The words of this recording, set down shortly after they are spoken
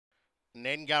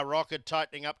Nenga Rocket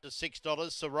tightening up to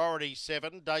 $6. Sorority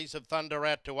 7. Days of Thunder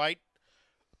out to 8.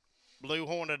 Blue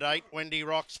Hornet 8. Wendy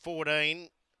Rocks 14.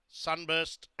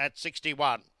 Sunburst at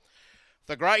 61.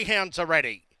 The Greyhounds are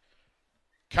ready.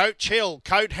 Coach Hill,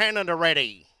 Coat Hannon are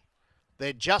ready.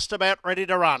 They're just about ready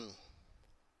to run.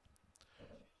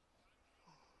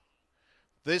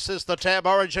 This is the Tab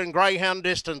Origin Greyhound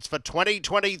distance for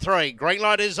 2023. Green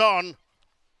light is on.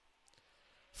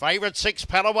 Favourite 6,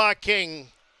 Palawa King.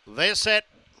 They're set.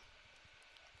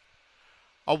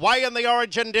 Away in the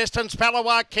Origin distance,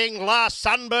 Palawa King last.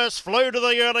 Sunburst flew to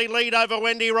the early lead over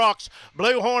Wendy Rocks.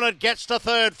 Blue Hornet gets to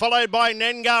third, followed by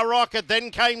Nenga Rocket. Then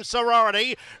came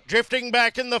Sorority. Drifting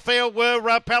back in the field were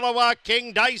Palawa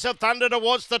King. Days of Thunder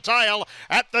towards the tail.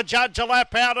 At the judge, a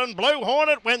lap out, and Blue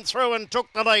Hornet went through and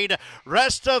took the lead.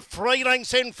 Rest of 3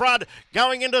 lengths in front.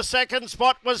 Going into second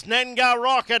spot was Nenga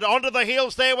Rocket. Onto the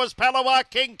heels there was Palawa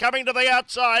King coming to the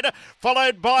outside,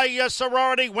 followed by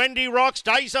Sorority, Wendy Rocks.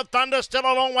 Days of Thunder still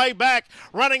a long way back.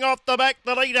 Running off the back,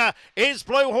 the leader is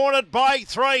Blue Hornet by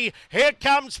 3. Here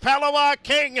comes Palawa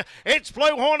King. It's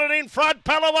Blue Hornet in front.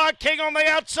 Palawa King on the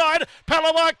outside.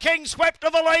 Palawa King swept to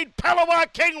the lead.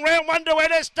 Palawa King round 1 to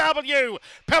NSW.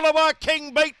 Palawa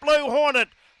King beat Blue Hornet.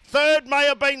 Third may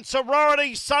have been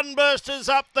Sorority. Sunbursters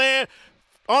up there.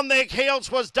 On their heels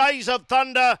was Days of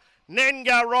Thunder.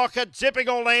 Nenga Rocket zipping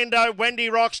Orlando. Wendy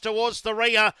Rocks towards the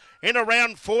rear in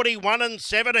around 41 and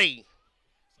 70.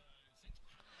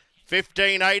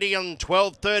 1580 and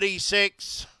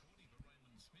 1236.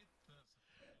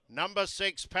 Number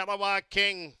 6, Palawa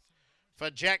King for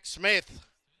Jack Smith.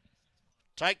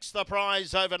 Takes the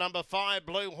prize over number 5,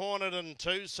 Blue Hornet, and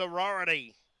 2,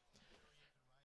 Sorority.